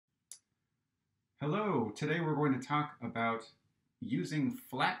Hello, today we're going to talk about using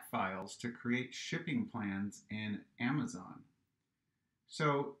flat files to create shipping plans in Amazon.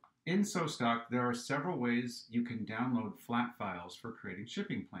 So in SoStocked, there are several ways you can download flat files for creating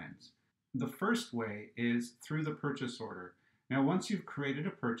shipping plans. The first way is through the purchase order. Now, once you've created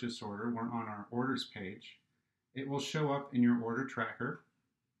a purchase order, we're on our orders page, it will show up in your order tracker.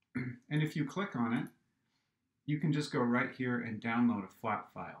 And if you click on it, you can just go right here and download a flat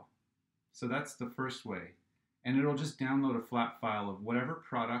file. So that's the first way. And it'll just download a flat file of whatever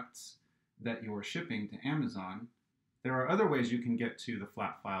products that you're shipping to Amazon. There are other ways you can get to the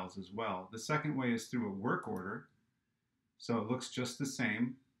flat files as well. The second way is through a work order. So it looks just the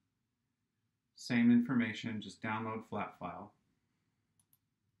same. Same information, just download flat file.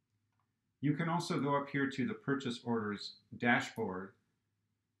 You can also go up here to the purchase orders dashboard.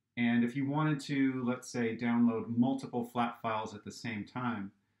 And if you wanted to, let's say, download multiple flat files at the same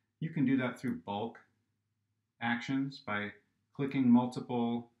time, you can do that through bulk actions by clicking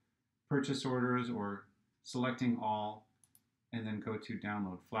multiple purchase orders or selecting all and then go to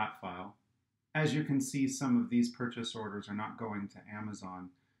download flat file. As you can see, some of these purchase orders are not going to Amazon,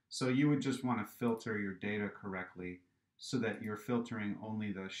 so you would just want to filter your data correctly so that you're filtering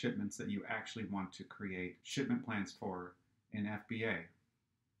only the shipments that you actually want to create shipment plans for in FBA.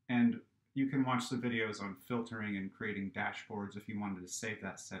 And you can watch the videos on filtering and creating dashboards if you wanted to save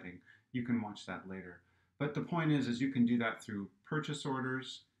that setting. You can watch that later. But the point is you can do that through purchase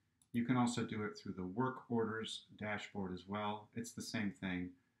orders. You can also do it through the work orders dashboard as well. It's the same thing.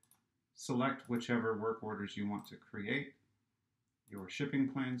 Select whichever work orders you want to create your shipping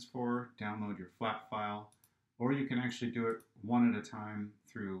plans for, download your flat file, or you can actually do it one at a time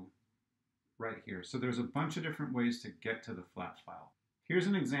through right here. So there's a bunch of different ways to get to the flat file. Here's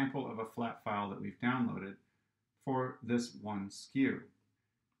an example of a flat file that we've downloaded for this one SKU.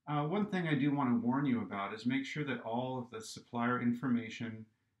 One thing I do want to warn you about is make sure that all of the supplier information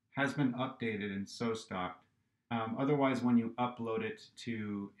has been updated in SoStocked. Otherwise, when you upload it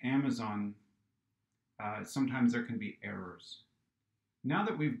to Amazon, sometimes there can be errors. Now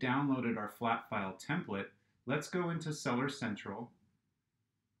that we've downloaded our flat file template, let's go into Seller Central.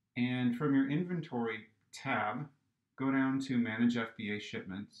 And from your inventory tab, go down to Manage FBA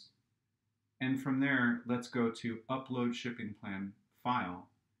Shipments, and from there, let's go to Upload Shipping Plan File.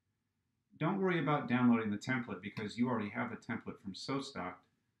 Don't worry about downloading the template because you already have a template from SoStocked.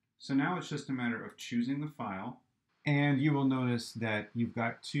 So now it's just a matter of choosing the file, and you will notice that you've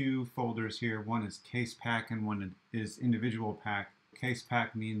got two folders here. One is Case Pack and one is Individual Pack. Case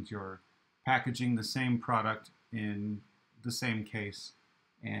Pack means you're packaging the same product in the same case.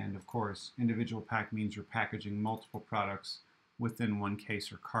 And of course, individual pack means you're packaging multiple products within one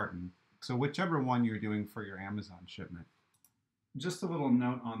case or carton. So whichever one you're doing for your Amazon shipment. Just a little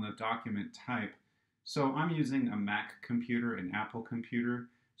note on the document type. So I'm using a Mac computer, an Apple computer.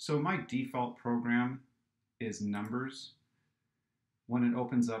 So my default program is Numbers. When it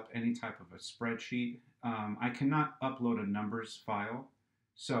opens up any type of a spreadsheet, I cannot upload a Numbers file.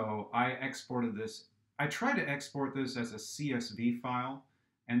 So I exported this. I tried to export this as a CSV file,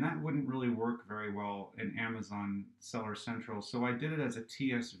 and that wouldn't really work very well in Amazon Seller Central. So I did it as a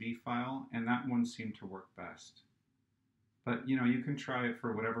TSV file, and that one seemed to work best. But you know, you can try it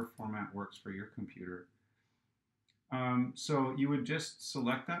for whatever format works for your computer. So you would just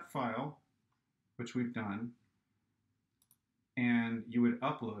select that file, which we've done, and you would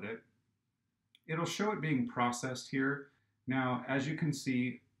upload it. It'll show it being processed here. Now, as you can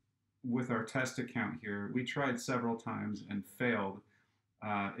see with our test account here, we tried several times and failed.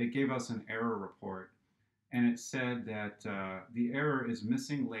 It gave us an error report, and it said that the error is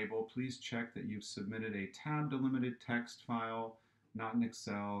missing label. Please check that you've submitted a tab delimited text file, not in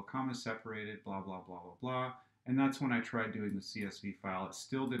Excel, comma separated, blah, blah, blah, blah, blah. And that's when I tried doing the CSV file. It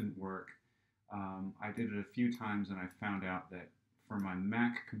still didn't work. I did it a few times, and I found out that for my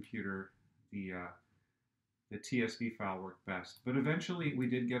Mac computer, the TSV file worked best. But eventually, we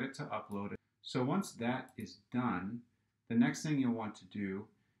did get it to upload it. So once that is done, the next thing you'll want to do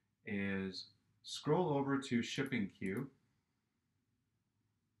is scroll over to Shipping Queue.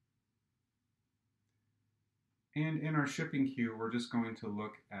 And in our shipping queue, we're just going to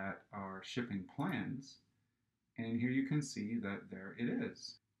look at our shipping plans. And here you can see that there it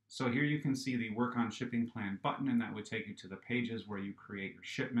is. So here you can see the Work on Shipping Plan button, and that would take you to the pages where you create your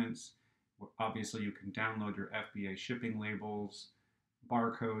shipments. Obviously, you can download your FBA shipping labels,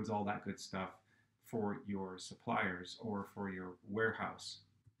 barcodes, all that good stuff for your suppliers or for your warehouse.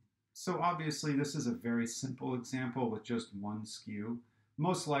 So obviously this is a very simple example with just one SKU.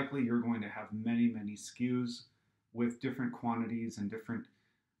 Most likely you're going to have many SKUs with different quantities and different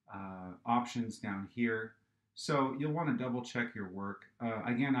options down here. So you'll want to double check your work.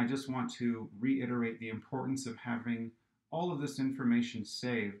 Again, I just want to reiterate the importance of having all of this information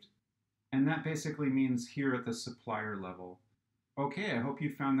saved. And that basically means here at the supplier level. Okay, I hope you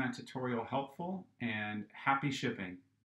found that tutorial helpful, and happy shipping.